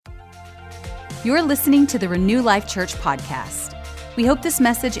You're listening to the Renew Life Church podcast. We hope this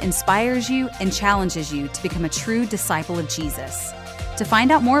message inspires you and challenges you to become a true disciple of Jesus. To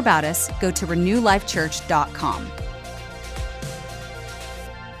find out more about us, go to renewlifechurch.com.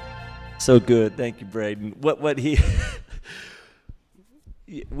 So good. Thank you, Braden. What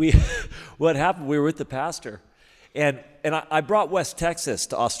happened, we were with the pastor, and I brought West Texas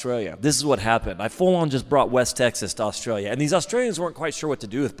to Australia. This is what happened. I full on just brought West Texas to Australia, and these Australians weren't quite sure what to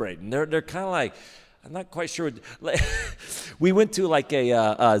do with Braden. They're kind of like, I'm not quite sure. We went to like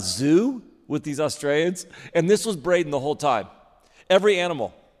a zoo with these Australians, and this was Braden the whole time. Every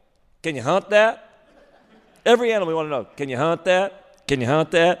animal, can you hunt that? Every animal we want to know, can you hunt that? Can you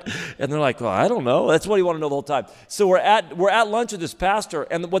hunt that? And they're like, well, I don't know. That's what he wanted to know the whole time. So we're at lunch with this pastor,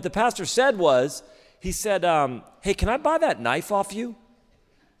 and what the pastor said was, he said, hey, can I buy that knife off you?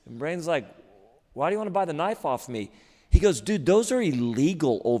 And Braden's like, why do you want to buy the knife off me? He goes, dude, those are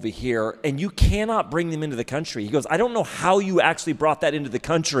illegal over here, and you cannot bring them into the country. He goes, I don't know how you actually brought that into the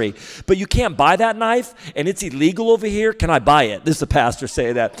country, but you can't buy that knife, and it's illegal over here. Can I buy it? This is the pastor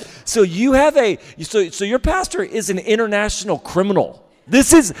saying that. So you have so your pastor is an international criminal.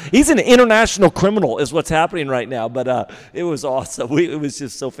 He's an international criminal is what's happening right now, but it was awesome. It was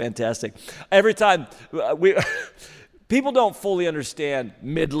just so fantastic. Every time people don't fully understand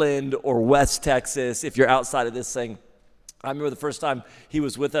Midland or West Texas if you're outside of this thing. I remember the first time he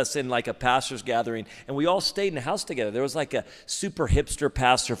was with us in like a pastor's gathering, and we all stayed in a house together. There was like a super hipster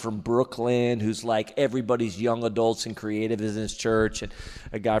pastor from Brooklyn who's like everybody's young adults and creative is in his church, and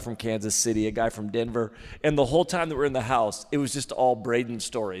a guy from Kansas City, a guy from Denver. And the whole time that we're in the house, it was just all Braden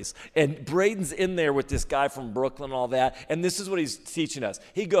stories. And Braden's in there with this guy from Brooklyn and all that, and this is what he's teaching us.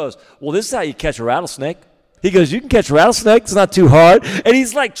 He goes, well, this is how you catch a rattlesnake. He goes, you can catch a rattlesnake. It's not too hard. And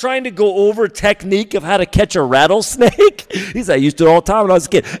he's like trying to go over technique of how to catch a rattlesnake. He's like, I used to do it all the time when I was a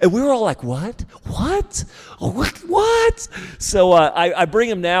kid. And we were all like, what? What? What? So I bring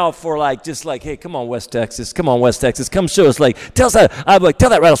him now for like, just like, hey, come on, West Texas. Come on, West Texas. Come show us. Like, tell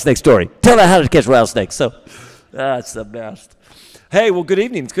that rattlesnake story. Tell that how to catch rattlesnakes. So that's the best. Hey, well, good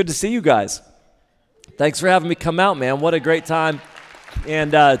evening. It's good to see you guys. Thanks for having me come out, man. What a great time.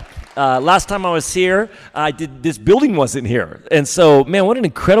 And last time I was here, this building wasn't here. And so, man, what an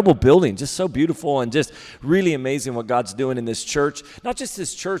incredible building. Just so beautiful and just really amazing what God's doing in this church. Not just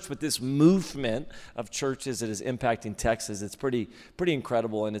this church, but this movement of churches that is impacting Texas. It's pretty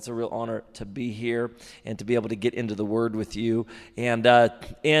incredible, and it's a real honor to be here and to be able to get into the Word with you. And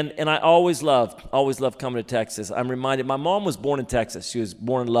I always loved coming to Texas. I'm reminded, my mom was born in Texas. She was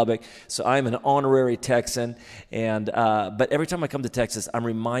born in Lubbock, so I'm an honorary Texan. And but every time I come to Texas, I'm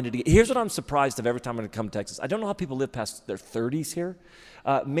reminded again. Here's what I'm surprised of every time I come to Texas. I don't know how people live past their 30s here,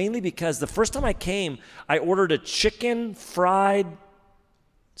 mainly because the first time I came, I ordered a chicken fried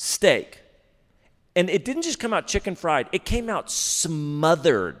steak. And it didn't just come out chicken fried. It came out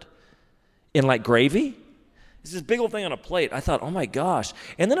smothered in like gravy. It's this big old thing on a plate. I thought, oh my gosh.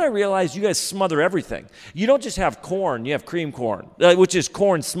 And then I realized you guys smother everything. You don't just have corn, you have cream corn, which is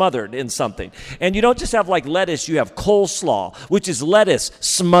corn smothered in something. And you don't just have like lettuce, you have coleslaw, which is lettuce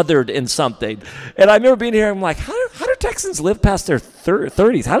smothered in something. And I remember being here, I'm like, how do Texans live past their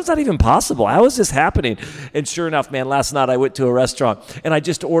 30s? How is that even possible? How is this happening? And sure enough, man, last night I went to a restaurant and I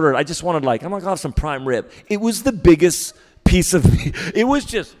just wanted like, I'm going to have some prime rib. It was the biggest piece of meat. It was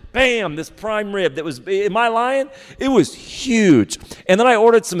just, bam, this prime rib that was, am I lying? It was huge. And then I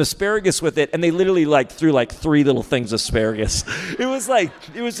ordered some asparagus with it, and they literally like threw like 3 little things of asparagus. It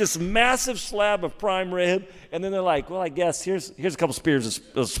was this massive slab of prime rib, and then they're like, well, I guess here's a couple spears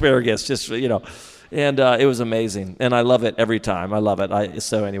of asparagus, just, you know. And it was amazing, and I love it every time. I love it.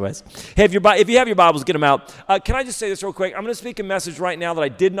 So anyways, hey, if you have your Bibles, get them out. Can I just say this real quick? I'm going to speak a message right now that I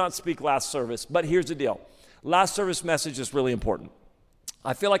did not speak last service, but here's the deal. Last service message is really important.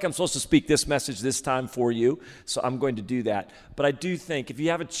 I feel like I'm supposed to speak this message this time for you, so I'm going to do that. But I do think if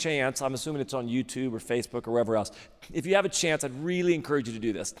you have a chance, I'm assuming it's on YouTube or Facebook or wherever else, if you have a chance, I'd really encourage you to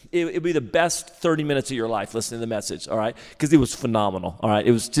do this. It'd be the best 30 minutes of your life listening to the message, all right? Because it was phenomenal, all right?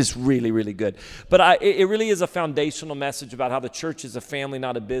 It was just really, really good. But it really is a foundational message about how the church is a family,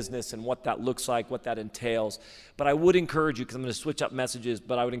 not a business, and what that looks like, what that entails. But I would encourage you, because I'm going to switch up messages,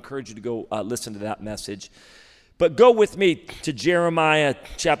 but I would encourage you to go listen to that message. But go with me to Jeremiah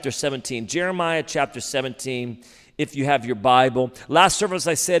chapter 17. Jeremiah chapter 17, if you have your Bible. Last service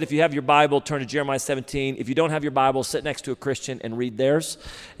I said, if you have your Bible, turn to Jeremiah 17. If you don't have your Bible, sit next to a Christian and read theirs.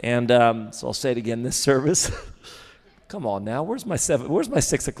 And so I'll say it again this service. Come on now, where's my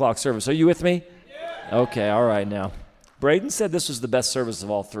 6 o'clock service? Are you with me? Yeah. Okay, all right now. Braden said this was the best service of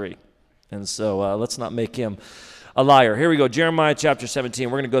all three. And so let's not make him a liar. Here we go, Jeremiah chapter 17.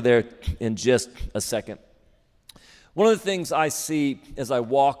 We're going to go there in just a second. One of the things I see as I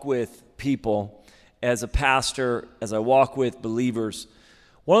walk with people, as a pastor, as I walk with believers,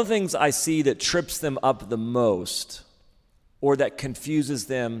 one of the things I see that trips them up the most, or that confuses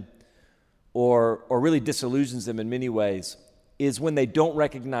them, or really disillusions them in many ways, is when they don't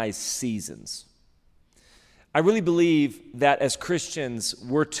recognize seasons. I really believe that as Christians,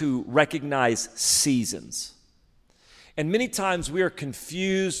 we're to recognize seasons. And many times we are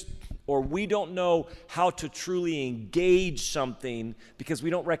confused, or we don't know how to truly engage something because we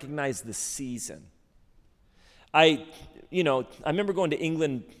don't recognize the season. I remember going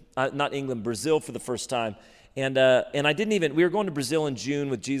to Brazil for the first time. And we were going to Brazil in June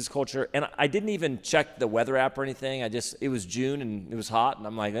with Jesus Culture, and I didn't even check the weather app or anything. It was June and it was hot, and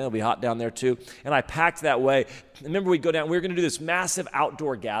I'm like, it'll be hot down there too. And I packed that way. I remember we were going to do this massive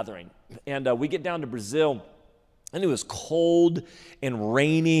outdoor gathering, and we get down to Brazil, and it was cold and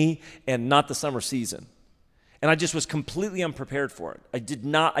rainy and not the summer season. And I just was completely unprepared for it. I did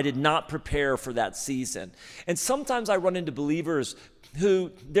not prepare for that season. And sometimes I run into believers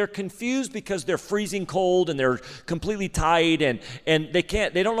who they're confused because they're freezing cold and they're completely tight and they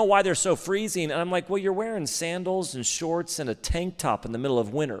don't know why they're so freezing. And I'm like, well, you're wearing sandals and shorts and a tank top in the middle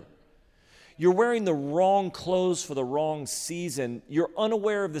of winter. You're wearing the wrong clothes for the wrong season. You're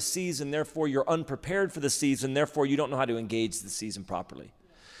unaware of the season, therefore you're unprepared for the season, therefore you don't know how to engage the season properly.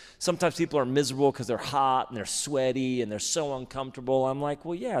 Sometimes people are miserable because they're hot and they're sweaty and they're so uncomfortable. I'm like,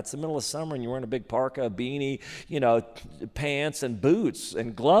 well, yeah, it's the middle of summer and you're wearing a big parka, a beanie, pants and boots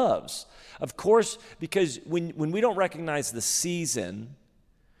and gloves. Of course, because when we don't recognize the season,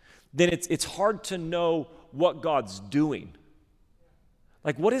 then it's hard to know what God's doing.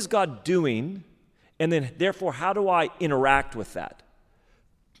 Like, what is God doing? And then, therefore, how do I interact with that?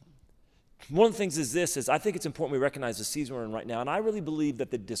 One of the things is I think it's important we recognize the season we're in right now. And I really believe that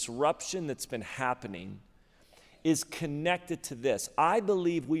the disruption that's been happening is connected to this. I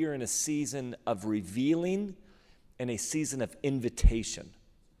believe we are in a season of revealing and a season of invitation.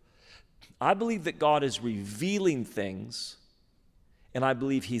 I believe that God is revealing things, and I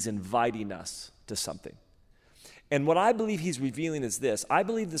believe he's inviting us to something. And what I believe he's revealing is this. I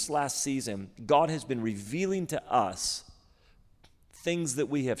believe this last season, God has been revealing to us things that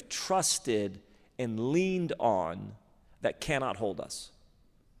we have trusted and leaned on that cannot hold us.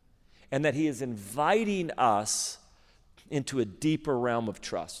 And that he is inviting us into a deeper realm of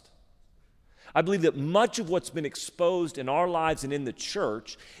trust. I believe that much of what's been exposed in our lives and in the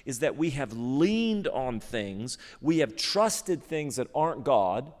church is that we have leaned on things, we have trusted things that aren't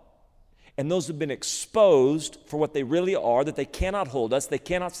God, and those have been exposed for what they really are, that they cannot hold us, they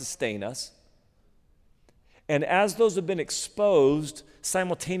cannot sustain us. And as those have been exposed,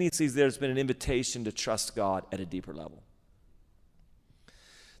 simultaneously there's been an invitation to trust God at a deeper level.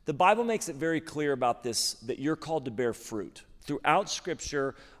 The Bible makes it very clear about this, that you're called to bear fruit. Throughout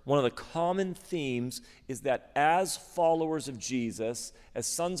Scripture, one of the common themes is that as followers of Jesus, as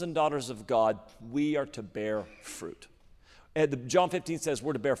sons and daughters of God, we are to bear fruit. And John 15 says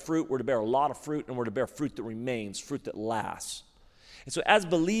we're to bear fruit, we're to bear a lot of fruit, and we're to bear fruit that remains, fruit that lasts. And so as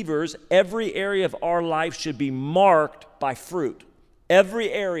believers, every area of our life should be marked by fruit.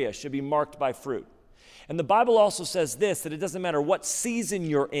 Every area should be marked by fruit. And the Bible also says this, that it doesn't matter what season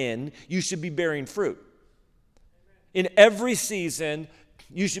you're in, you should be bearing fruit. In every season,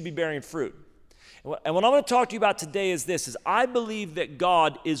 you should be bearing fruit. And what I'm going to talk to you about today is this, is I believe that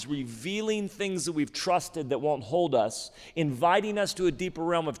God is revealing things that we've trusted that won't hold us, inviting us to a deeper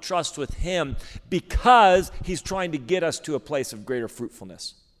realm of trust with him because he's trying to get us to a place of greater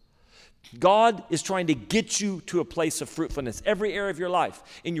fruitfulness. God is trying to get you to a place of fruitfulness, every area of your life,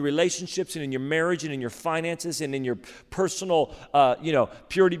 in your relationships and in your marriage and in your finances and in your personal,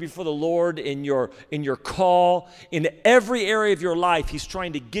 purity before the Lord, in your call. In every area of your life, he's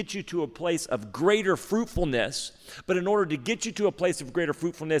trying to get you to a place of greater fruitfulness. But in order to get you to a place of greater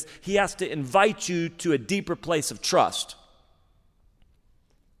fruitfulness, he has to invite you to a deeper place of trust.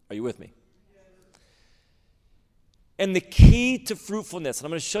 Are you with me? And the key to fruitfulness, and I'm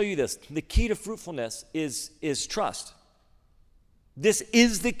going to show you this, the key to fruitfulness is trust. This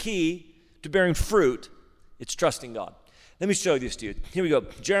is the key to bearing fruit. It's trusting God. Let me show this to you. Here we go.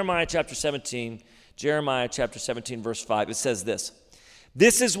 Jeremiah chapter 17, verse 5. It says this.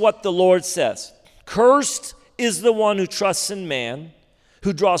 This is what the Lord says. Cursed is the one who trusts in man,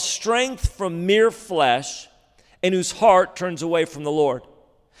 who draws strength from mere flesh, and whose heart turns away from the Lord.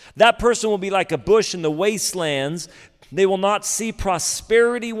 That person will be like a bush in the wastelands. They will not see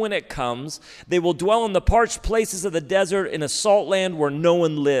prosperity when it comes. They will dwell in the parched places of the desert in a salt land where no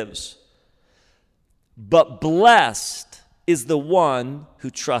one lives. But blessed is the one who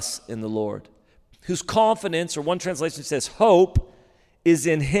trusts in the Lord, whose confidence, or one translation says hope, is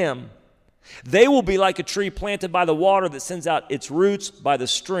in him. They will be like a tree planted by the water that sends out its roots by the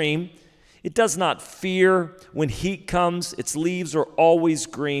stream. It does not fear when heat comes. Its leaves are always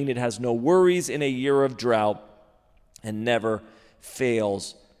green. It has no worries in a year of drought and never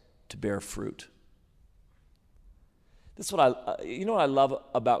fails to bear fruit. That's what what I love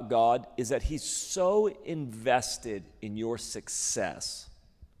about God is that he's so invested in your success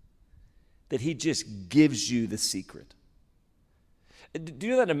that he just gives you the secret. Do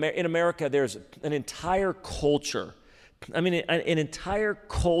you know that in America there's an entire culture, an entire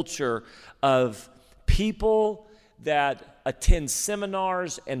culture of people that attend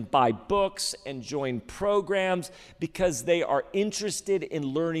seminars and buy books and join programs because they are interested in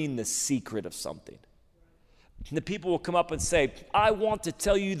learning the secret of something. And the people will come up and say, I want to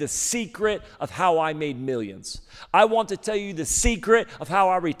tell you the secret of how I made millions. I want to tell you the secret of how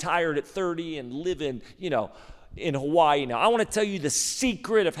I retired at 30 and live in Hawaii now. I want to tell you the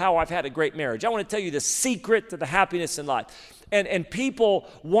secret of how I've had a great marriage. I want to tell you the secret to the happiness in life. And people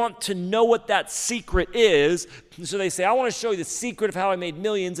want to know what that secret is. So they say, I want to show you the secret of how I made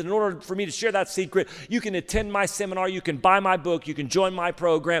millions. And in order for me to share that secret, you can attend my seminar, you can buy my book, you can join my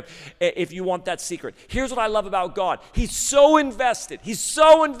program if you want that secret. Here's what I love about God. He's so invested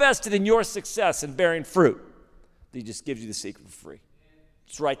in your success and bearing fruit that he just gives you the secret for free.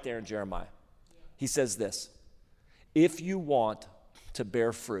 It's right there in Jeremiah. He says this, if you want to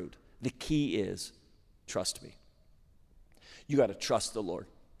bear fruit, the key is trust me. You got to trust the Lord.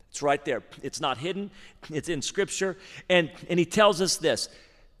 It's right there. It's not hidden. It's in Scripture. And he tells us this.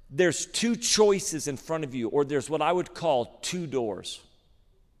 There's two choices in front of you, or there's what I would call two doors.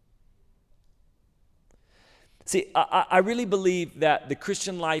 See, I really believe that the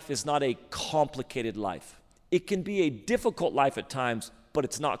Christian life is not a complicated life. It can be a difficult life at times, but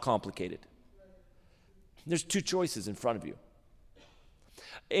it's not complicated. There's two choices in front of you.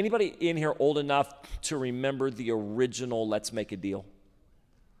 Anybody in here old enough to remember the original Let's Make a Deal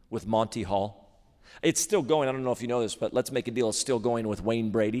with Monty Hall? It's still going. I don't know if you know this, but Let's Make a Deal is still going with Wayne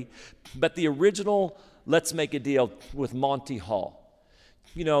Brady. But the original Let's Make a Deal with Monty Hall,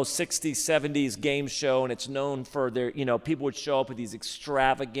 60s, 70s game show, and it's known for their, people would show up with these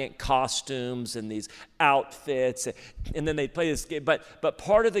extravagant costumes and these outfits, and then they'd play this game. But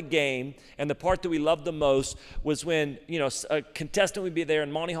part of the game, and the part that we loved the most, was when, a contestant would be there,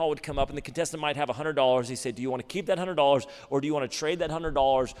 and Monty Hall would come up, and the contestant might have $100. He said, do you want to keep that $100, or do you want to trade that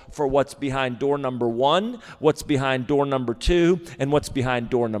 $100 for what's behind door number 1, what's behind door number 2, and what's behind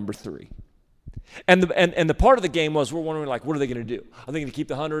door number 3? And the part of the game was we're wondering, what are they going to do? Are they going to keep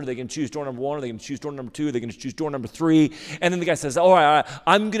the 100? Are they going to choose door number 1? Are they going to choose door number 2? Are they going to choose door number 3? And then the guy says, all right,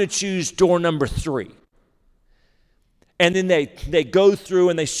 I'm going to choose door number 3. And then they go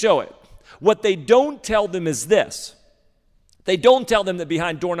through and they show it. What they don't tell them is this. They don't tell them that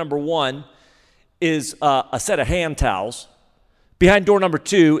behind door number 1 is a set of hand towels. Behind door number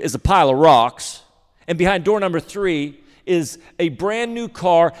 2 is a pile of rocks. And behind door number 3 is a brand new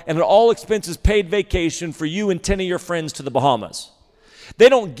car and an all expenses paid vacation for you and 10 of your friends to the Bahamas. They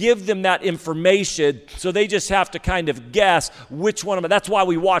don't give them that information, so they just have to kind of guess which one of them. That's why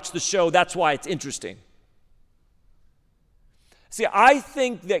we watch the show. That's why it's interesting. See, I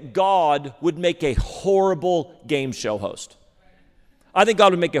think that God would make a horrible game show host. I think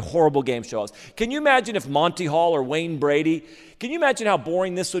God would make a horrible game show host. Can you imagine if Monty Hall or Wayne Brady, can you imagine how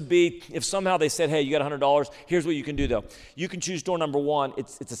boring this would be if somehow they said, hey, you got $100. Here's what you can do, though. You can choose door number 1.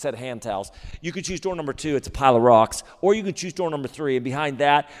 It's a set of hand towels. You can choose door number 2. It's a pile of rocks. Or you can choose door number 3. And behind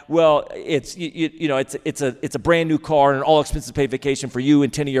that, well, it's a brand new car and an all expenses paid vacation for you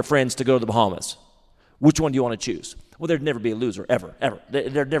and 10 of your friends to go to the Bahamas. Which one do you want to choose? Well, there'd never be a loser, ever.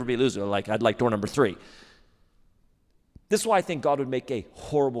 There'd never be a loser. I'd like door number 3. This is why I think God would make a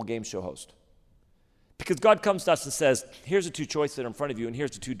horrible game show host. Because God comes to us and says, here's the two choices that are in front of you, and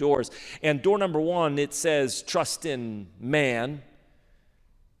here's the two doors. And door number 1, it says, trust in man.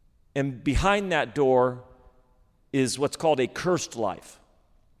 And behind that door is what's called a cursed life.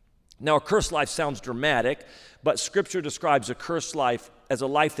 Now, a cursed life sounds dramatic, but Scripture describes a cursed life as a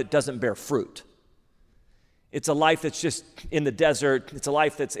life that doesn't bear fruit. It's a life that's just in the desert. It's a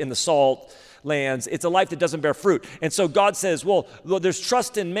life that's in the salt lands. It's a life that doesn't bear fruit. And so God says, well, there's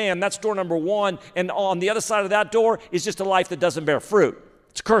trust in man. That's door number 1. And on the other side of that door is just a life that doesn't bear fruit.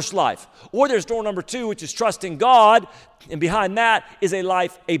 It's a cursed life. Or there's door number 2, which is trust in God. And behind that is a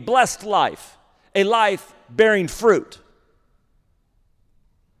life, a blessed life, a life bearing fruit.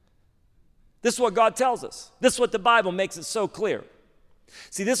 This is what God tells us. This is what the Bible makes it so clear.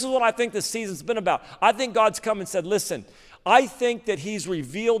 See, this is what I think this season's been about. I think God's come and said, listen, I think that he's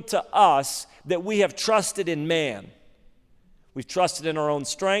revealed to us that we have trusted in man. We've trusted in our own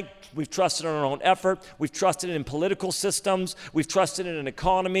strength. We've trusted in our own effort. We've trusted in political systems. We've trusted in an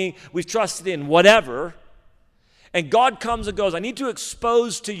economy. We've trusted in whatever. And God comes and goes, I need to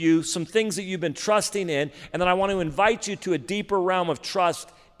expose to you some things that you've been trusting in, and then I want to invite you to a deeper realm of trust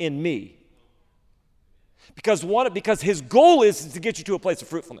in me. Because his goal is to get you to a place of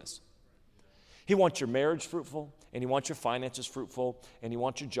fruitfulness. He wants your marriage fruitful, and he wants your finances fruitful, and he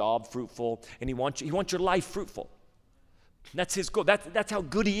wants your job fruitful, and he wants your life fruitful. That's his goal. That's how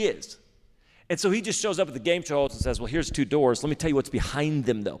good he is. And so he just shows up at the game show and says, well, here's 2 doors. Let me tell you what's behind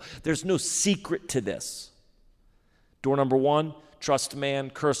them, though. There's no secret to this. Door number 1, trust man,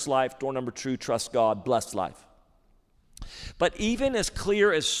 curse life. Door number 2, trust God, bless life. But even as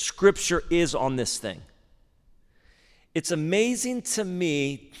clear as Scripture is on this thing, it's amazing to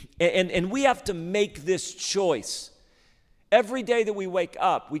me, and we have to make this choice. Every day that we wake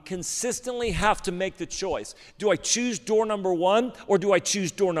up, we consistently have to make the choice. Do I choose door number 1 or do I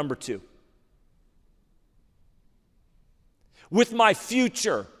choose door number 2? With my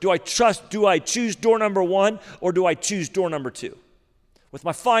future, do I choose door number 1 or do I choose door number 2? With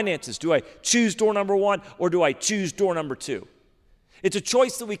my finances, do I choose door number 1 or do I choose door number 2? It's a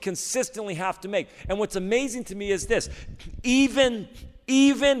choice that we consistently have to make. And what's amazing to me is this, even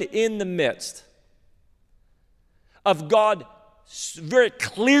in the midst of God very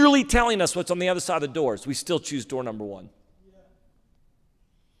clearly telling us what's on the other side of the doors, we still choose door number 1.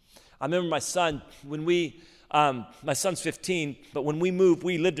 I remember my son, my son's 15, but when we moved,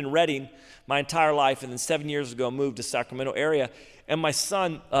 we lived in Redding my entire life, and then 7 years ago moved to Sacramento area. And my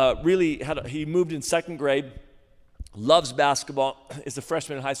son he moved in 2nd grade, loves basketball, is a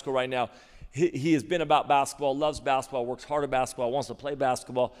freshman in high school right now. He has been about basketball, loves basketball, works hard at basketball, wants to play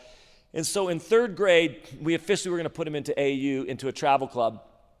basketball. And so in 3rd grade, we officially were going to put him into AU, into a travel club.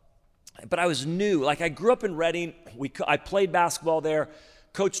 But I was new. Like, I grew up in Redding. I played basketball there,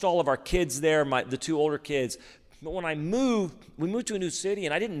 coached all of our kids there, the 2 older kids. But when we moved to a new city,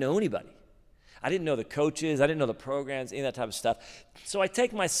 and I didn't know anybody. I didn't know the coaches. I didn't know the programs, any of that type of stuff. So I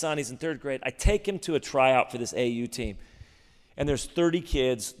take my son. He's in 3rd grade. I take him to a tryout for this AU team. And there's 30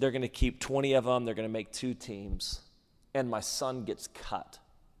 kids. They're going to keep 20 of them. They're going to make 2 teams. And my son gets cut.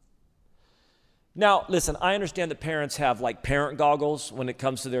 Now, listen, I understand that parents have like parent goggles when it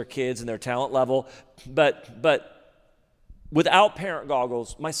comes to their kids and their talent level, but without parent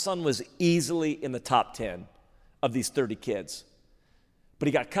goggles, my son was easily in the top 10 of these 30 kids, but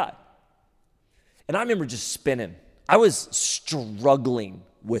he got cut. And I remember just spinning. I was struggling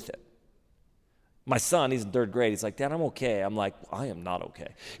with it. My son, he's in 3rd grade. He's like, Dad, I'm okay. I'm like, I am not okay.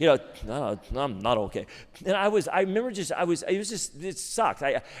 No, I'm not okay. And it sucked.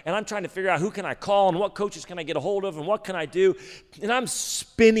 And I'm trying to figure out who can I call and what coaches can I get a hold of and what can I do. And I'm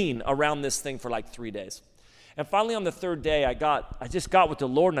spinning around this thing for like 3 days. And finally on the 3rd day, I just got with the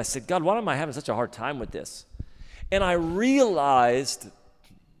Lord and I said, God, why am I having such a hard time with this? And I realized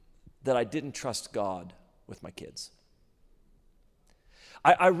that I didn't trust God with my kids.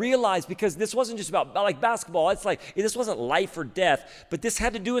 I realized, because this wasn't just about like basketball. It's like, this wasn't life or death, but this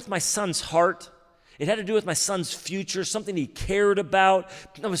had to do with my son's heart. It had to do with my son's future, something he cared about.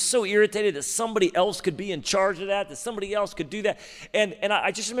 I was so irritated that somebody else could be in charge of that somebody else could do that. And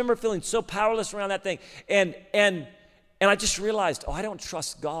I just remember feeling so powerless around that thing. And I just realized, I don't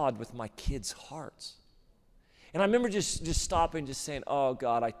trust God with my kids' hearts. And I remember just stopping, just saying, oh,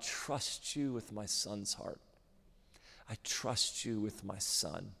 God, I trust you with my son's heart. I trust you with my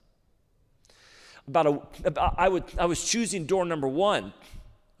son. I was choosing door number 1. I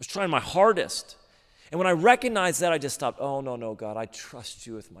was trying my hardest. And when I recognized that, I just stopped. Oh, no, God, I trust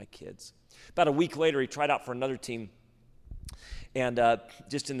you with my kids. About a week later, he tried out for another team, and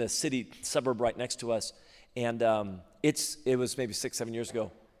just in the suburb right next to us. And it was maybe 6-7 years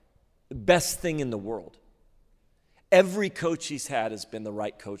ago. The best thing in the world. Every coach he's had has been the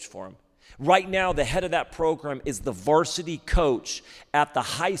right coach for him. Right now, the head of that program is the varsity coach at the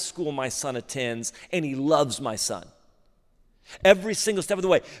high school my son attends, and he loves my son. Every single step of the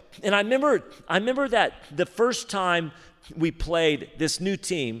way. And I remember that the first time we played this new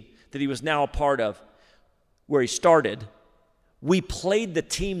team that he was now a part of, where he started, we played the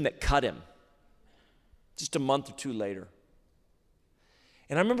team that cut him just a month or 2 later.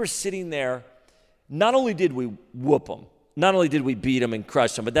 And I remember sitting there. Not only did we whoop them, not only did we beat them and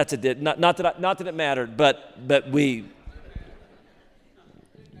crush them, but not that it mattered, but we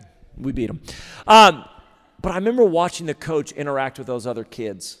beat them. But I remember watching the coach interact with those other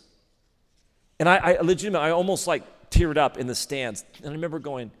kids. And I legitimately, I almost like teared up in the stands. And I remember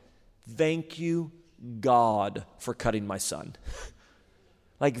going, thank you, God, for cutting my son.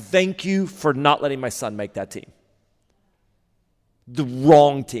 Like, thank you for not letting my son make that team. The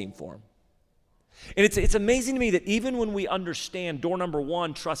wrong team for him. And it's amazing to me that even when we understand door number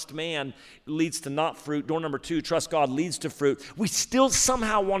 1, trust man, leads to not fruit. Door number 2, trust God, leads to fruit. We still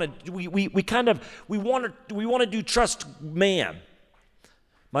somehow want to. We want to do trust man.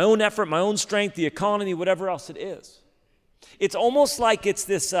 My own effort, my own strength, the economy, whatever else it is. It's almost like it's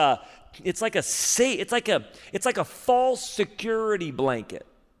this. It's like a false security blanket.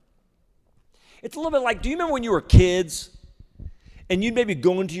 It's a little bit like. Do you remember when you were kids? And you'd maybe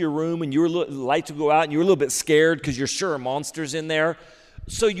go into your room and the lights would go out and you were a little bit scared because you're sure a monster's in there.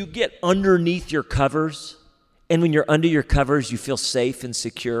 So you get underneath your covers. And when you're under your covers, you feel safe and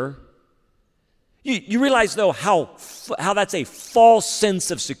secure. You realize, though, how that's a false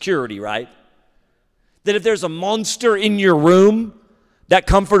sense of security, right? That if there's a monster in your room, that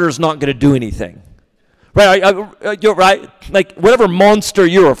comforter's not going to do anything. Right? You're right? Like whatever monster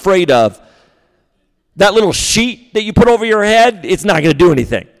you're afraid of, that little sheet that you put over your head, it's not going to do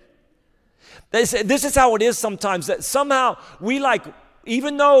anything. This is how it is sometimes, that somehow we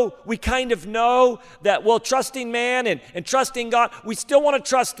even though we kind of know that, well, trusting man and trusting God, we still want to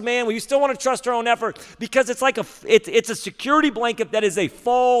trust man, we still want to trust our own effort, because it's like it's a security blanket that is a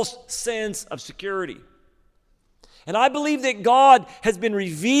false sense of security. And I believe that God has been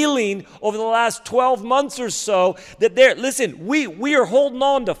revealing over the last 12 months or so that we are holding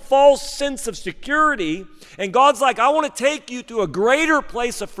on to false sense of security, and God's like, I want to take you to a greater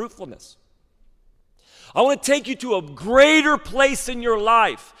place of fruitfulness. I want to take you to a greater place in your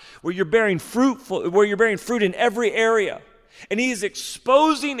life where you're bearing fruit in every area. And He is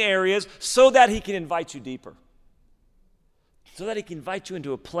exposing areas so that He can invite you deeper. So that He can invite you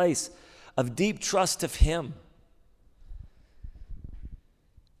into a place of deep trust of Him.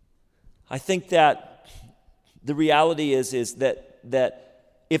 I think that the reality is that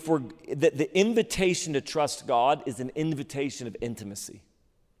the invitation to trust God is an invitation of intimacy.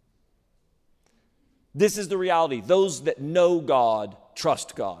 This is the reality. Those that know God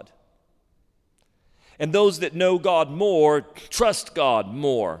trust God. And those that know God more trust God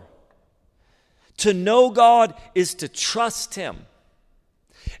more. To know God is to trust Him.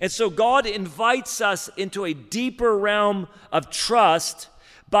 And so God invites us into a deeper realm of trust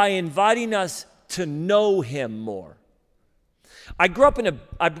by inviting us to know Him more. I grew up in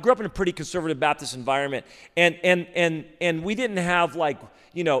a pretty conservative Baptist environment, and we didn't have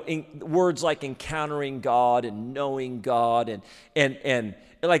words like encountering God and knowing God and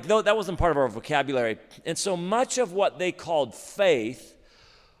that wasn't part of our vocabulary. And so much of what they called faith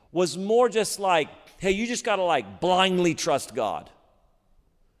was more just like, hey, you just got to blindly trust God.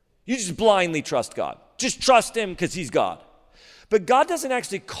 You just blindly trust God. Just trust Him because He's God. But God doesn't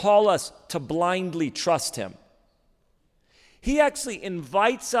actually call us to blindly trust Him. He actually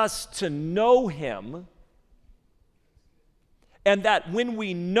invites us to know Him, and that when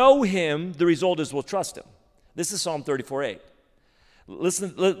we know Him, the result is we'll trust Him. This is Psalm 34:8.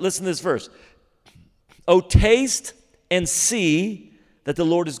 Listen to this verse. Oh, taste and see that the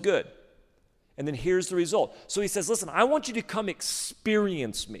Lord is good. And then here's the result. So He says, listen, I want you to come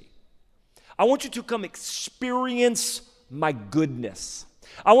experience me. I want you to come experience my goodness.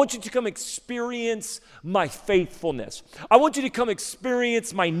 I want you to come experience my faithfulness. I want you to come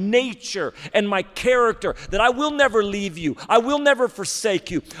experience my nature and my character, that I will never leave you. I will never forsake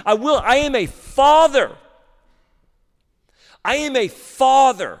you. I am a father. I am a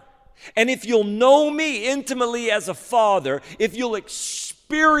father. And if you'll know me intimately as a father, if you'll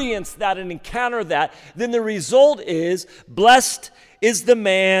experience that and encounter that, then the result is, blessed is the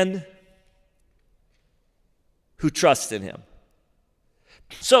man who trusts in Him.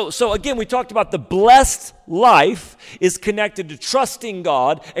 So again, we talked about the blessed life is connected to trusting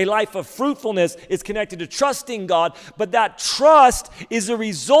God. A life of fruitfulness is connected to trusting God. But that trust is a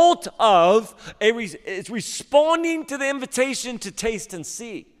result of, it's responding to the invitation to taste and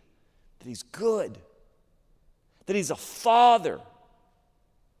see that He's good, that He's a father.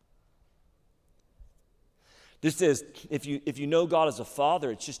 This is, if you know God as a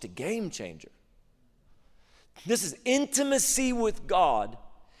father, it's just a game changer. This is intimacy with God,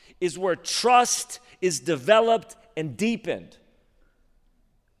 is where trust is developed and deepened.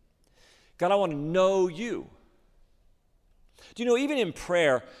 God, I want to know you. Do you know, even in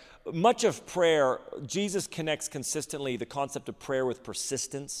prayer, much of prayer, Jesus connects consistently the concept of prayer with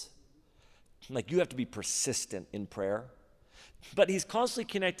persistence. Like, you have to be persistent in prayer. But He's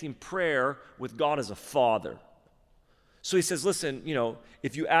constantly connecting prayer with God as a father. So He says, listen,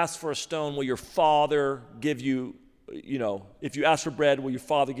 if you ask for a stone, will your Father give you if you ask for bread, will your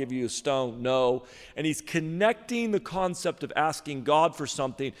Father give you a stone? No. And he's connecting the concept of asking God for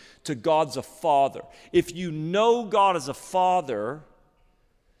something to God's a father. If you know God as a father,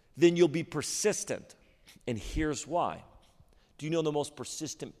 then you'll be persistent. And here's why. Do you know the most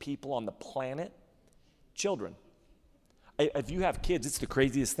persistent people on the planet? Children. If you have kids, it's the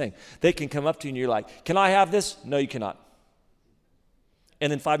craziest thing. They can come up to you and you're like, can I have this? No, you cannot.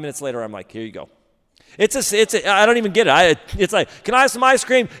 And then 5 minutes later, I'm like, here you go. I don't even get it. It's like, can I have some ice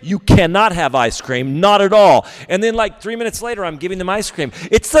cream? You cannot have ice cream, not at all. And then like 3 minutes later, I'm giving them ice cream.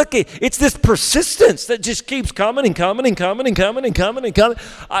 It's this persistence that just keeps coming and coming and coming and coming and coming and coming.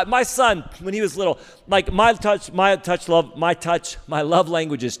 My son, when he was little, like my love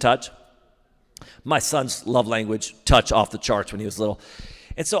language is touch. My son's love language, touch, off the charts when he was little.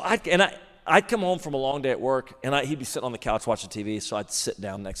 And so I'd come home from a long day at work, and he'd be sitting on the couch watching TV, so I'd sit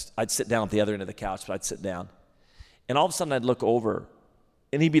down at the other end of the couch, but I'd sit down. And all of a sudden, I'd look over,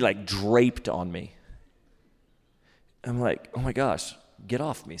 and he'd be like draped on me. I'm like, oh my gosh, get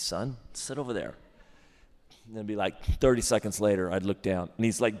off me, son. Sit over there. And then it'd be like 30 seconds later, I'd look down, and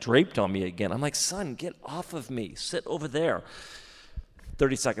he's like draped on me again. I'm like, son, get off of me. Sit over there.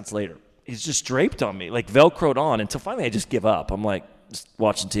 30 seconds later, he's just draped on me, like Velcroed on, until finally I just give up. I'm like, just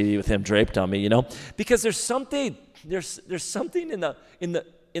watching TV with him draped on me, because there's something in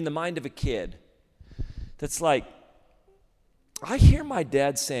the mind of a kid that's like, I hear my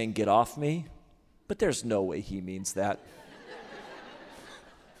dad saying, get off me, but there's no way he means that.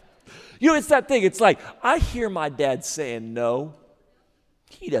 It's that thing. It's like, I hear my dad saying no.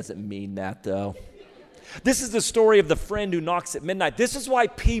 He doesn't mean that, though. This is the story of the friend who knocks at midnight. This is why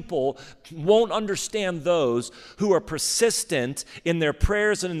people won't understand those who are persistent in their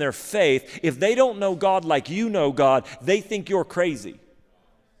prayers and in their faith. If they don't know God like you know God, they think you're crazy.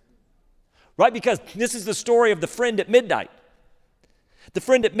 Right? Because this is the story of the friend at midnight. The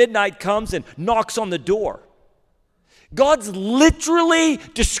friend at midnight comes and knocks on the door. God's literally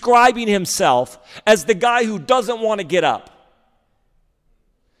describing himself as the guy who doesn't want to get up.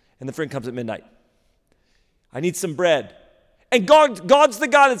 And the friend comes at midnight. I need some bread. And God's the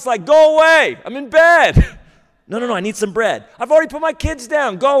God that's like, go away. I'm in bed. No, I need some bread. I've already put my kids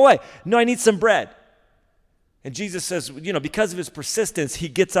down. Go away. No, I need some bread. And Jesus says, because of his persistence, he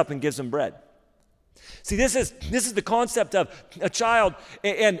gets up and gives them bread. See, this is the concept of a child.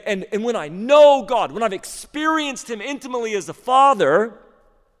 And when I know God, when I've experienced him intimately as a father,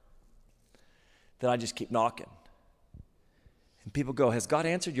 then I just keep knocking. And people go, has God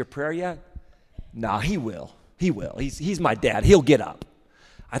answered your prayer yet? No, he will. He will. He's my dad. He'll get up.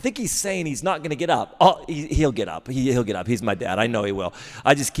 I think he's saying he's not going to get up. Oh, he'll get up. He'll get up. He's my dad. I know he will.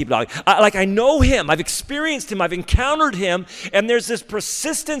 I just keep knocking. I know him. I've experienced him. I've encountered him. And there's this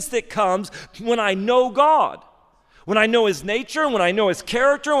persistence that comes when I know God. When I know his nature, when I know his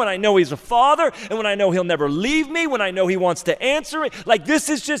character, when I know he's a father, and when I know he'll never leave me, when I know he wants to answer me. Like, this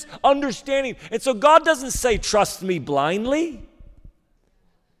is just understanding. And so God doesn't say, trust me blindly.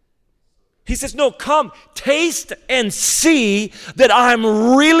 He says, no, come, taste and see that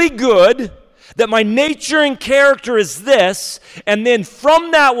I'm really good, that my nature and character is this, and then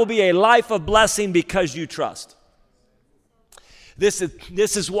from that will be a life of blessing because you trust. This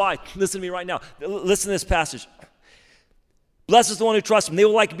is why. Listen to me right now. Listen to this passage. Blessed is the one who trusts him. They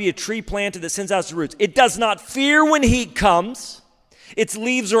will like to be a tree planted that sends out its roots. It does not fear when heat comes. Its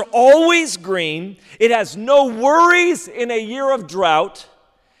leaves are always green. It has no worries in a year of drought,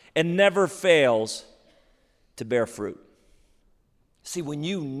 and never fails to bear fruit. See, when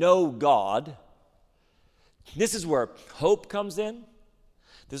you know God, this is where hope comes in.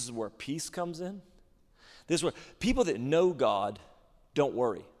 This is where peace comes in. This is where people that know God don't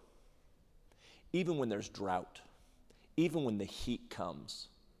worry. Even when there's drought, even when the heat comes,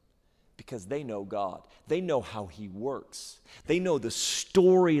 because they know God. They know how he works. They know the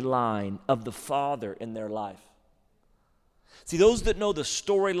storyline of the Father in their life. See, those that know the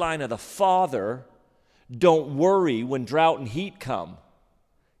storyline of the Father don't worry when drought and heat come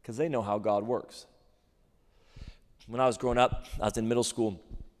because they know how God works. When I was growing up, I was in middle school.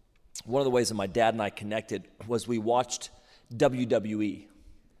 One of the ways that my dad and I connected was we watched WWE. It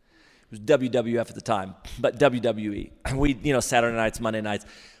was WWF at the time, but WWE. We, Saturday nights, Monday nights,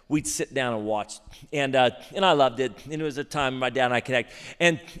 we'd sit down and watch. And I loved it. And it was a time my dad and I connect.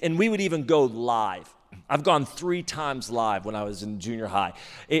 And we would even go live. I've gone 3 times live when I was in junior high.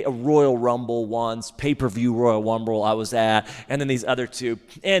 A Royal Rumble once, pay-per-view Royal Rumble I was at, and then these other 2.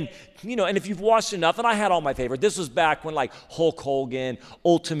 And, and if you've watched enough, and I had all my favorite. This was back when like Hulk Hogan,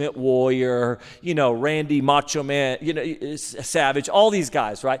 Ultimate Warrior, Randy Macho Man, Savage, all these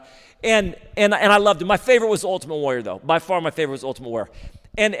guys, right? And I loved it. My favorite was Ultimate Warrior, though. By far my favorite was Ultimate Warrior.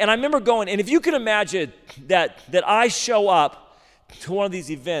 And I remember going, and if you can imagine that I show up to one of these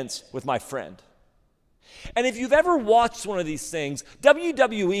events with my friend. And if you've ever watched one of these things,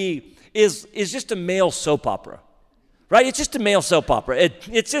 WWE is just a male soap opera, right? It's just a male soap opera.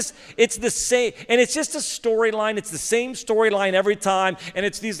 It's the same, and it's just a storyline. It's the same storyline every time, and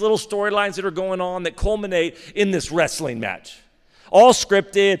it's these little storylines that are going on that culminate in this wrestling match. All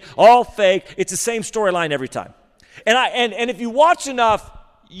scripted, all fake. It's the same storyline every time. And if you watch enough,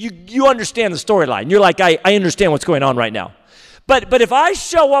 you understand the storyline. You're like, I understand what's going on right now. But if I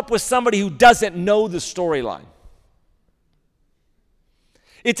show up with somebody who doesn't know the storyline,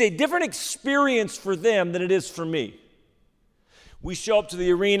 it's a different experience for them than it is for me. We show up to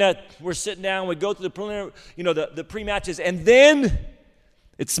the arena, we're sitting down, we go through the preliminary, the pre-matches, and then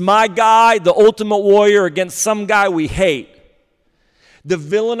it's my guy, the Ultimate Warrior, against some guy we hate. The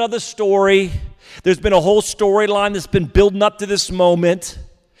villain of the story. There's been a whole storyline that's been building up to this moment.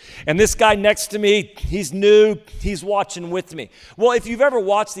 And this guy next to me, he's new, he's watching with me. Well, if you've ever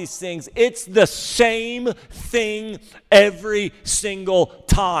watched these things, it's the same thing every single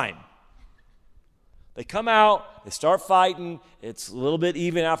time. They come out, they start fighting, it's a little bit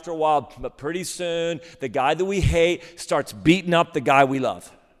even after a while, but pretty soon, the guy that we hate starts beating up the guy we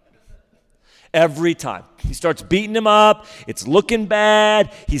love. Every time. He starts beating him up, it's looking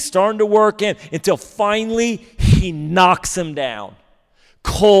bad, he's starting to work in, until finally he knocks him down.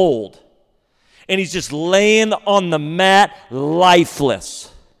 Cold. And he's just laying on the mat,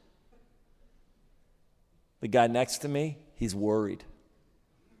 lifeless. The guy next to me, he's worried.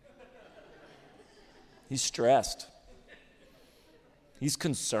 He's stressed. He's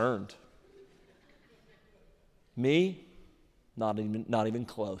concerned. Me, not even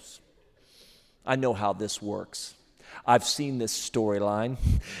close. I know how this works. I've seen this storyline.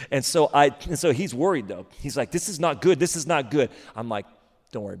 And so he's worried, though. He's like, this is not good. This is not good. I'm like,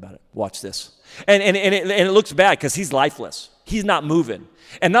 don't worry about it. Watch this. And it looks bad because he's lifeless. He's not moving.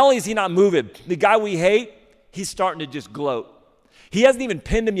 And not only is he not moving, the guy we hate, he's starting to just gloat. He hasn't even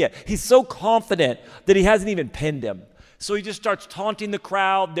pinned him yet. He's so confident that he hasn't even pinned him. So he just starts taunting the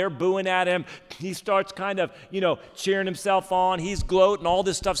crowd. They're booing at him. He starts kind of, cheering himself on. He's gloating. All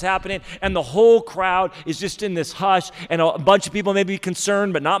this stuff's happening. And the whole crowd is just in this hush. And a bunch of people may be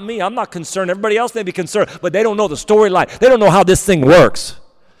concerned, but not me. I'm not concerned. Everybody else may be concerned, but they don't know the storyline. They don't know how this thing works.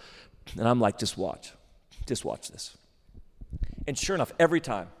 And I'm like, just watch. Just watch this. And sure enough, every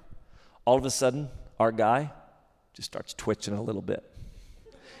time, all of a sudden, our guy just starts twitching a little bit.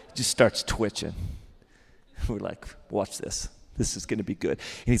 He just starts twitching. We're like, watch this. This is going to be good.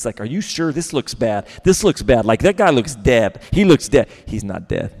 And he's like, are you sure? This looks bad. This looks bad. Like, that guy looks dead. He looks dead. He's not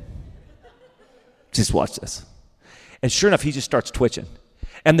dead. Just watch this. And sure enough, he just starts twitching.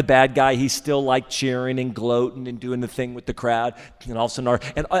 And the bad guy, he's still like cheering and gloating and doing the thing with the crowd. And all of a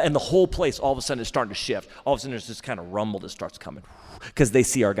sudden, and the whole place all of a sudden is starting to shift. All of a sudden, there's this kind of rumble that starts coming because they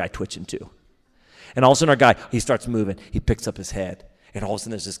see our guy twitching too. And all of a sudden, our guy, he starts moving. He picks up his head. And all of a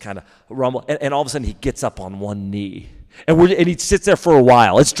sudden, there's this kind of rumble. And all of a sudden, he gets up on one knee. And he sits there for a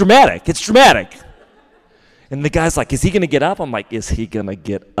while. It's dramatic. It's dramatic. And the guy's like, is he going to get up? I'm like, is he going to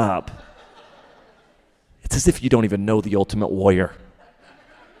get up? It's as if you don't even know the Ultimate Warrior.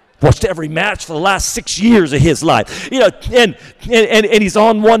 Watched every match for the last 6 years of his life. And he's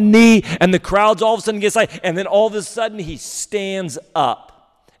on one knee, and the crowd's all of a sudden gets like, and then all of a sudden, he stands up.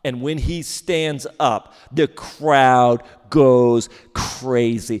 And when he stands up, the crowd goes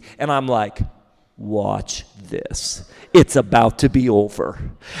crazy. And I'm like, watch this. It's about to be over.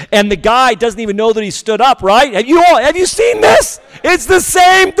 And the guy doesn't even know that he stood up, right? Have you seen this? It's the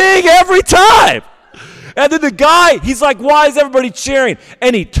same thing every time. And then the guy, he's like, why is everybody cheering?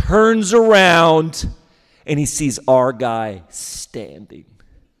 And he turns around and he sees our guy standing.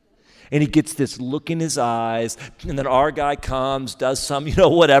 And he gets this look in his eyes, and then our guy comes, does some,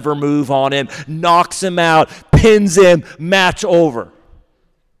 whatever move on him, knocks him out, pins him, match over.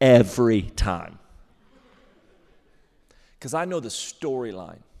 Every time. Because I know the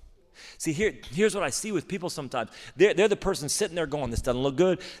storyline. See, here's what I see with people sometimes. They're the person sitting there going, this doesn't look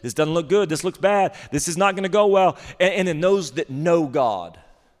good, this doesn't look good, this looks bad, this is not going to go well. And then those that know God,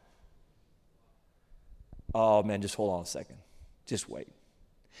 oh man, just hold on a second. Just wait.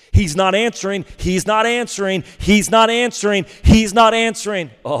 He's not answering. He's not answering. He's not answering. He's not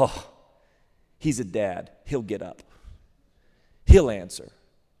answering. Oh, He's a dad. He'll get up. He'll answer.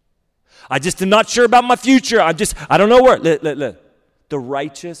 I just am not sure about my future. I don't know where. The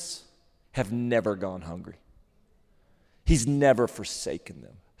righteous have never gone hungry. He's never forsaken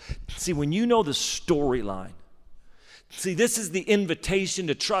them. See, when you know the storyline, see, this is the invitation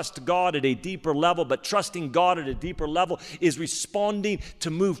to trust God at a deeper level, but trusting God at a deeper level is responding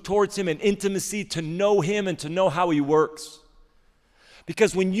to move towards Him in intimacy, to know Him and to know how He works.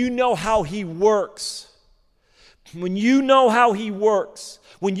 Because when you know how He works, when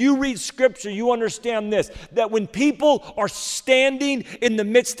you read Scripture, you understand this, that when people are standing in the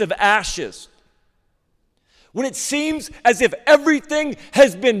midst of ashes, when it seems as if everything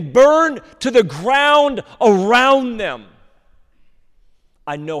has been burned to the ground around them,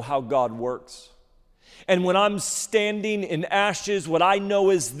 I know how God works. And when I'm standing in ashes, what I know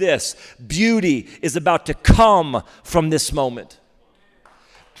is this: beauty is about to come from this moment.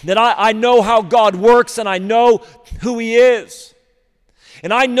 That I know how God works and I know who He is.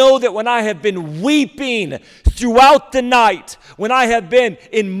 And I know that when I have been weeping throughout the night, when I have been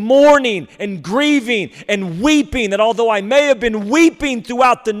in mourning and grieving and weeping, that although I may have been weeping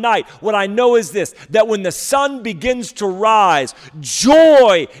throughout the night, what I know is this, that when the sun begins to rise,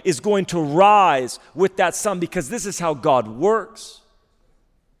 joy is going to rise with that sun, because this is how God works.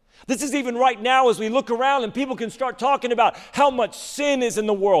 This is even right now as we look around and people can start talking about how much sin is in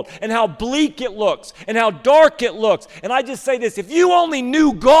the world and how bleak it looks and how dark it looks. And I just say this: if you only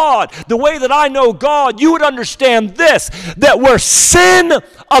knew God the way that I know God, you would understand this, that where sin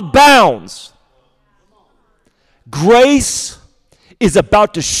abounds, grace is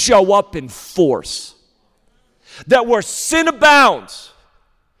about to show up in force. That where sin abounds,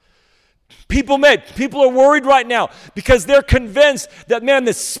 people are worried right now because they're convinced that, man,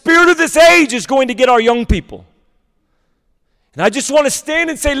 the spirit of this age is going to get our young people. And I just want to stand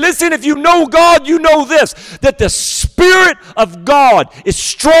and say, listen, if you know God, you know this, that the Spirit of God is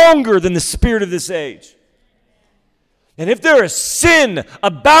stronger than the spirit of this age. And if there is sin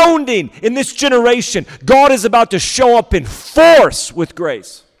abounding in this generation, God is about to show up in force with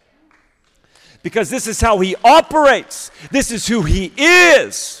grace. Because this is how He operates. This is who He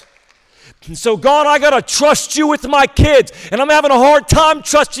is. And so, God, I got to trust You with my kids. And I'm having a hard time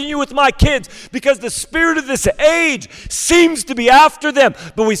trusting You with my kids because the spirit of this age seems to be after them.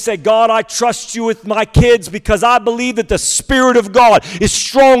 But we say, God, I trust You with my kids because I believe that the Spirit of God is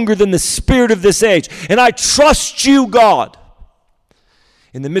stronger than the spirit of this age. And I trust You, God,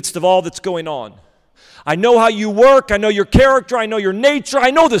 in the midst of all that's going on. I know how You work. I know Your character. I know Your nature.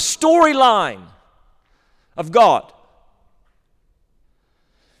 I know the storyline of God.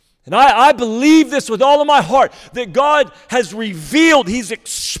 And I believe this with all of my heart, that God has revealed, He's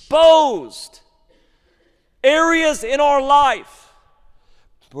exposed areas in our life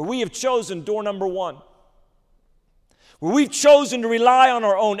where we have chosen door number one, where we've chosen to rely on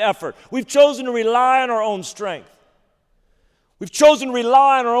our own effort. We've chosen to rely on our own strength. We've chosen to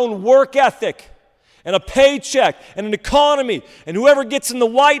rely on our own work ethic and a paycheck and an economy and whoever gets in the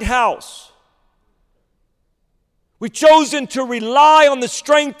White House. We've chosen to rely on the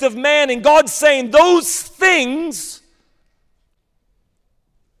strength of man, and God's saying those things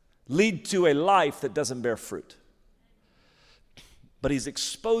lead to a life that doesn't bear fruit. But He's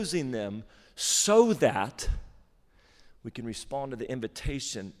exposing them so that we can respond to the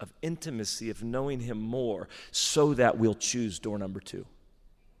invitation of intimacy, of knowing Him more, so that we'll choose door number two,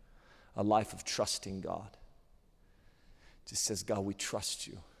 a life of trusting God. It just says, God, we trust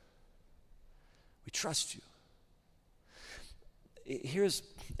You. We trust You. Here's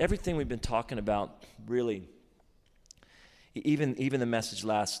everything we've been talking about, really. Even the message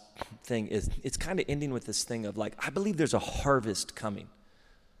last thing is, it's kind of ending with this thing of like, I believe there's a harvest coming.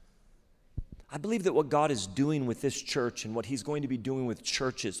 I believe that what God is doing with this church and what He's going to be doing with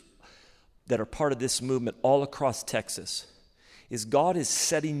churches that are part of this movement all across Texas is God is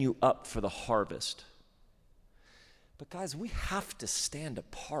setting you up for the harvest. But guys, we have to stand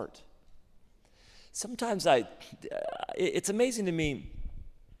apart. Sometimes it's amazing to me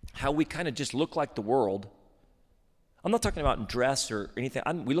how we kind of just look like the world. I'm not talking about in dress or anything.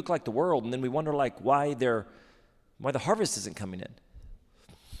 We look like the world, and then we wonder like why the harvest isn't coming in.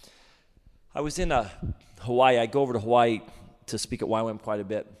 I was in Hawaii. I go over to Hawaii to speak at YWAM quite a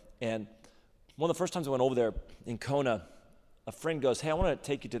bit. And one of the first times I went over there in Kona, a friend goes, hey, I want to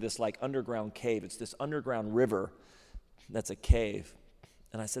take you to this like underground cave. It's this underground river that's a cave.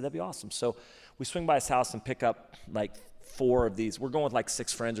 And I said, that'd be awesome. So we swing by his house and pick up like 4 of these. We're going with like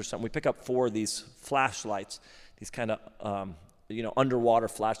 6 friends or something. We pick up 4 of these flashlights, these kind of, underwater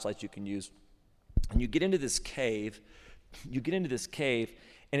flashlights you can use. And you get into this cave.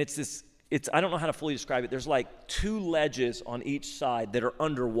 And it's this I don't know how to fully describe it. There's like 2 ledges on each side that are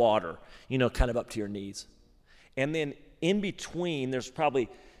underwater, kind of up to your knees. And then in between, there's probably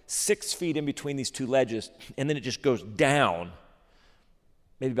 6 feet in between these 2 ledges, and then it just goes down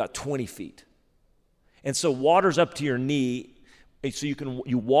maybe about 20 feet. And so water's up to your knee, so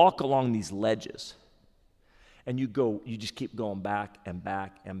you walk along these ledges. And you just keep going back and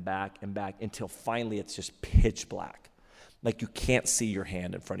back and back and back until finally it's just pitch black. Like you can't see your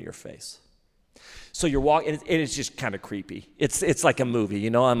hand in front of your face. So you're walking, and it's just kind of creepy. It's like a movie,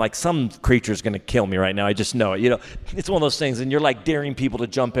 I'm like, some creature's going to kill me right now. I just know it, It's one of those things, and you're like daring people to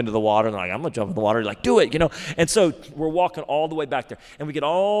jump into the water. And they're like, I'm going to jump in the water. You're like, do it, And so we're walking all the way back there. And we get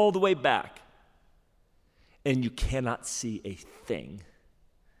all the way back, and you cannot see a thing.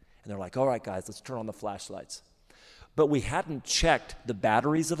 And they're like, all right, guys, let's turn on the flashlights. But we hadn't checked the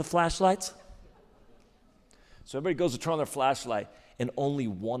batteries of the flashlights. So everybody goes to turn on their flashlight, and only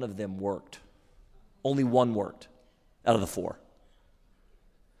one of them worked. Only one worked out of the 4.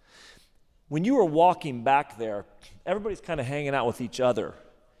 When you are walking back there, everybody's kind of hanging out with each other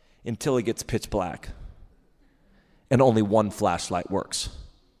until it gets pitch black, and only one flashlight works.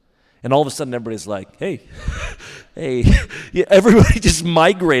 And all of a sudden, everybody's like, hey. Yeah, everybody just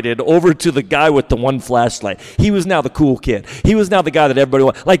migrated over to the guy with the one flashlight. He was now the cool kid. He was now the guy that everybody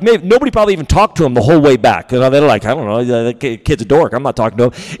wanted. Like, maybe nobody probably even talked to him the whole way back. They're like, I don't know, that kid's a dork. I'm not talking to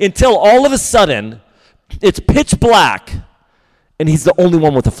him. Until all of a sudden, it's pitch black, and he's the only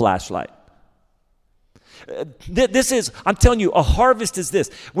one with a flashlight. I'm telling you, a harvest is this.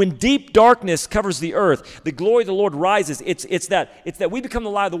 When deep darkness covers the earth, the glory of the Lord rises. It's that we become the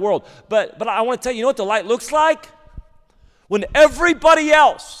light of the world. But I want to tell you, what the light looks like? When everybody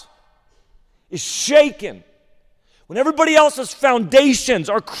else is shaken, when everybody else's foundations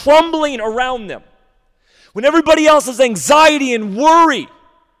are crumbling around them, when everybody else's anxiety and worry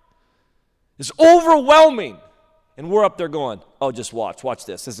is overwhelming, and we're up there going, oh, just watch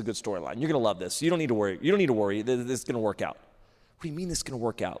this. This is a good storyline. You're going to love this. You don't need to worry. This is going to work out. What do you mean this is going to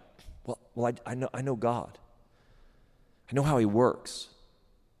work out? Well, I know God. I know how he works.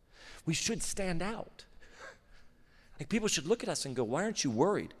 We should stand out. Like, people should look at us and go, why aren't you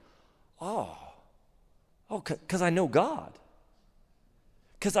worried? Oh, because I know God.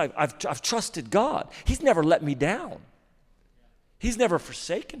 Because I've trusted God. He's never let me down. He's never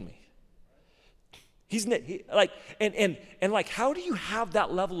forsaken me. How do you have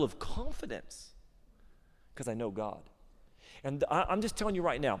that level of confidence? Because I know God. And I'm just telling you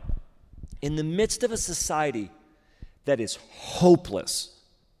right now, in the midst of a society that is hopeless,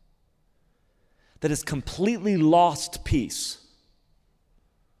 that has completely lost peace,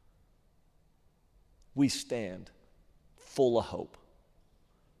 we stand full of hope,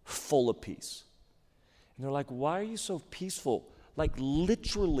 full of peace. And they're like, why are you so peaceful? Like,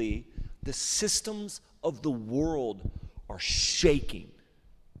 literally, the systems of the world are shaking.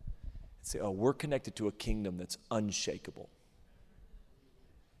 Say, oh, we're connected to a kingdom that's unshakable.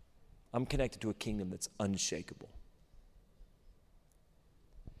 I'm connected to a kingdom that's unshakable.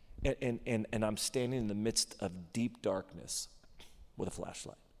 And I'm standing in the midst of deep darkness with a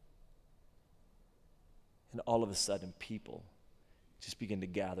flashlight. And all of a sudden, people just begin to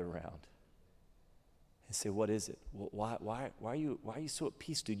gather around and say, what is it? Why are you so at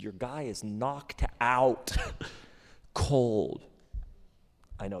peace, dude? Your guy is knocked out cold.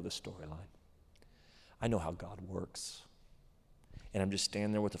 I know the storyline. I know how God works. And I'm just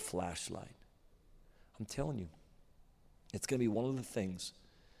standing there with a flashlight. I'm telling you, it's going to be one of the things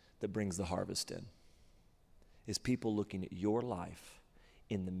that brings the harvest in, is people looking at your life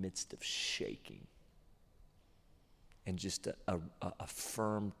in the midst of shaking and just a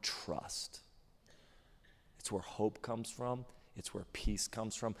firm trust. It's where hope comes from. It's where peace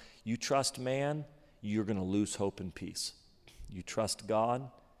comes from. You trust man, you're going to lose hope and peace. You trust God,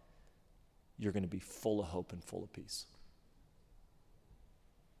 you're going to be full of hope and full of peace.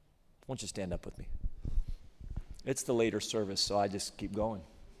 Why don't you stand up with me? It's the later service, so I just keep going.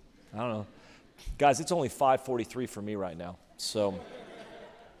 I don't know. Guys, it's only 5:43 for me right now. So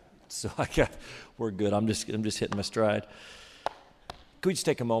we're good. I'm just hitting my stride. Could we just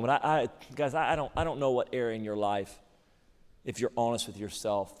take a moment? Guys, I don't know what area in your life, if you're honest with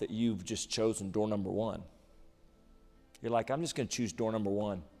yourself, that you've just chosen door number 1. You're like, I'm just going to choose door number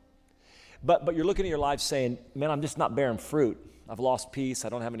 1. But you're looking at your life saying, man, I'm just not bearing fruit. I've lost peace. I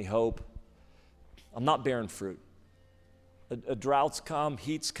don't have any hope. I'm not bearing fruit. A droughts come,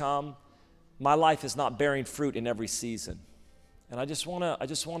 heats come. My life is not bearing fruit in every season. And I just want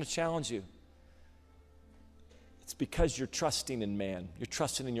to challenge you. It's because you're trusting in man. You're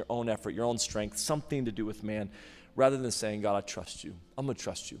trusting in your own effort, your own strength, something to do with man, rather than saying, God, I trust you. I'm going to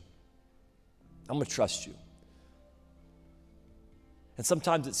trust you. I'm going to trust you. And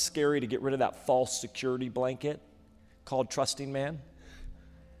sometimes it's scary to get rid of that false security blanket called trusting man.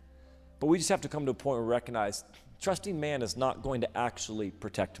 But we just have to come to a point where we recognize trusting man is not going to actually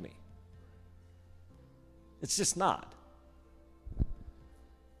protect me. It's just not.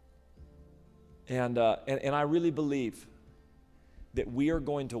 And I really believe that we are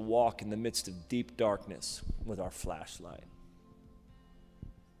going to walk in the midst of deep darkness with our flashlight.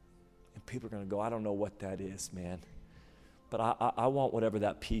 And people are going to go, I don't know what that is, man. But I want whatever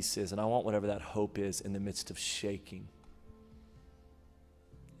that peace is, and I want whatever that hope is in the midst of shaking.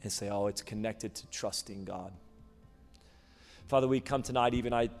 And say, oh, it's connected to trusting God. Father, we come tonight,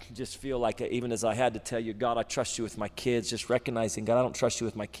 I just feel like, even as I had to tell you, God, I trust you with my kids, just recognizing, God, I don't trust you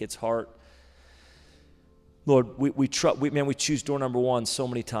with my kid's heart. Lord, we choose door number one so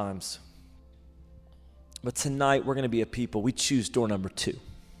many times. But tonight, we're going to be a people, we choose door number two.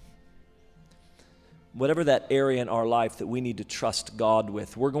 Whatever that area in our life that we need to trust God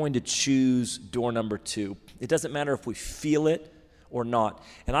with, we're going to choose door number two. It doesn't matter if we feel it or not.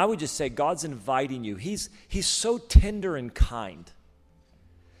 And I would just say, God's inviting you. He's so tender and kind.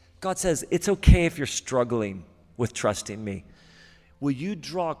 God says, it's okay if you're struggling with trusting me. Will you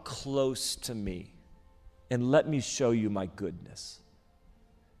draw close to me and let me show you my goodness?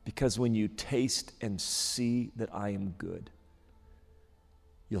 Because when you taste and see that I am good,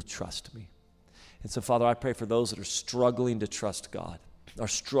 you'll trust me. And so, Father, I pray for those that are struggling to trust God, are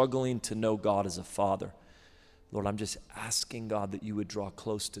struggling to know God as a Father. Lord, I'm just asking, God, that you would draw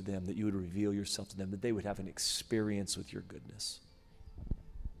close to them, that you would reveal yourself to them, that they would have an experience with your goodness.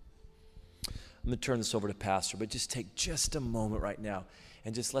 I'm going to turn this over to Pastor, but just take just a moment right now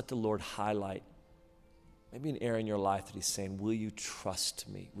and just let the Lord highlight maybe an area in your life that he's saying, will you trust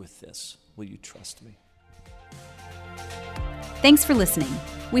me with this? Will you trust me? Thanks for listening.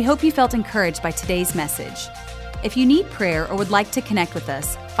 We hope you felt encouraged by today's message. If you need prayer or would like to connect with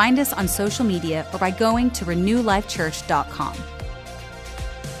us, find us on social media or by going to renewlifechurch.com.